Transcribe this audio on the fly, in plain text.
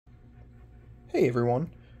Hey everyone,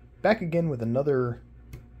 back again with another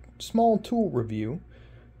small tool review,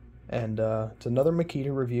 and it's another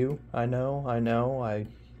Makita review. I know,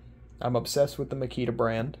 I'm obsessed with the Makita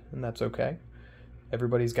brand, and that's okay.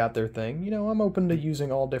 Everybody's got their thing. You know, I'm open to using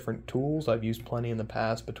all different tools. I've used plenty in the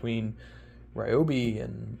past between Ryobi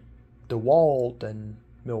and DeWalt and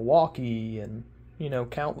Milwaukee and, you know,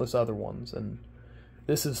 countless other ones. And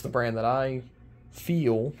this is the brand that I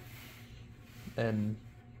feel, and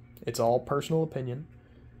it's all personal opinion,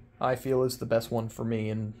 I feel is the best one for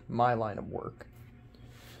me in my line of work.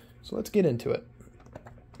 So let's get into it.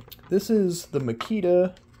 This is the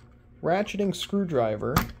Makita ratcheting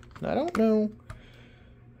screwdriver. And I don't know,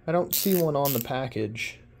 I don't see one on the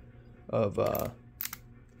package of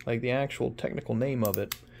like the actual technical name of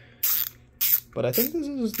it, but I think this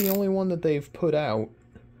is the only one that they've put out.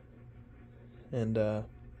 And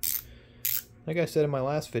like I said in my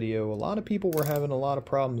last video, a lot of people were having a lot of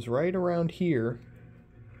problems right around here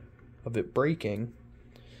of it breaking.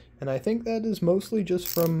 And I think that is mostly just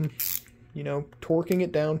from, you know, torquing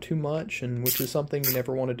it down too much, and which is something you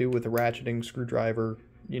never want to do with a ratcheting screwdriver.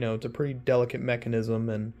 You know, it's a pretty delicate mechanism,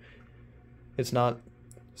 and it's not,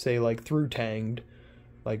 say, like through-tanged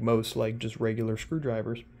like most, like, just regular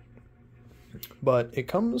screwdrivers. But it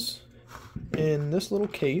comes in this little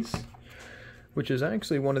case, which is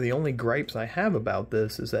actually one of the only gripes I have about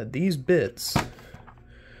this, is that these bits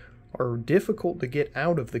are difficult to get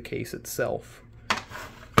out of the case itself.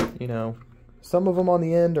 You know, some of them on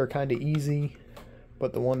the end are kind of easy,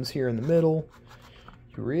 but the ones here in the middle,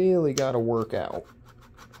 you really got to work out.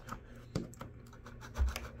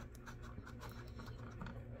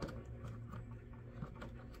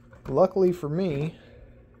 Luckily for me,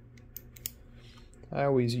 I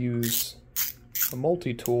always use a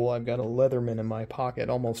multi-tool. I've got a Leatherman in my pocket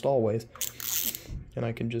almost always, and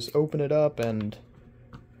I can just open it up and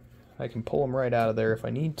I can pull them right out of there if I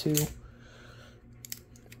need to.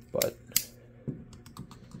 But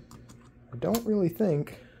I don't really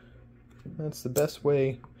think that's the best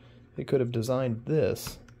way they could have designed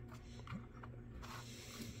this.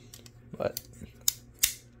 But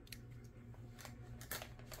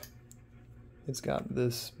it's got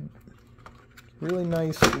this really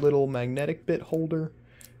nice little magnetic bit holder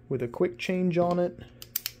with a quick change on it,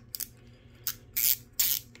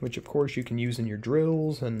 which of course you can use in your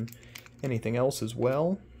drills and anything else as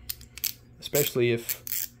well, especially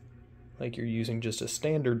if like you're using just a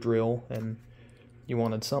standard drill and you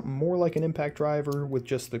wanted something more like an impact driver with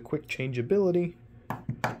just the quick changeability,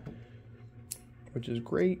 which is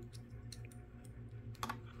great.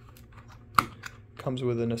 Comes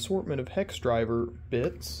with an assortment of hex driver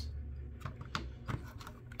bits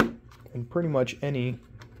and pretty much any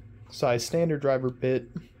size standard driver bit,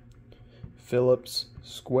 Phillips,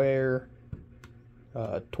 square,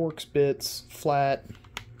 Torx bits, flat.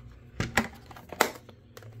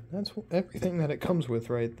 That's everything that it comes with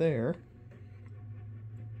right there.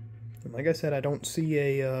 And like I said, I don't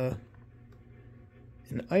see an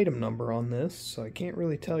item number on this, so I can't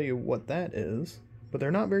really tell you what that is. But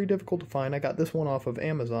they're not very difficult to find. I got this one off of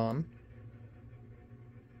Amazon.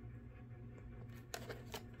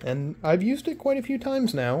 And I've used it quite a few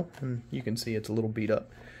times now, and you can see it's a little beat up.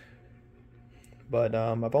 But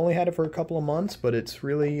I've only had it for a couple of months, but it's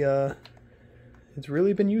really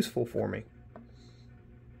been useful for me.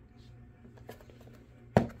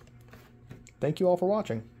 Thank you all for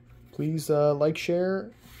watching. Please like, share,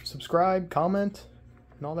 subscribe, comment,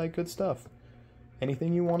 and all that good stuff.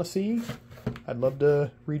 Anything you want to see, I'd love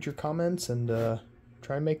to read your comments and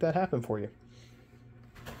try and make that happen for you.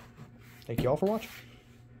 Thank you all for watching.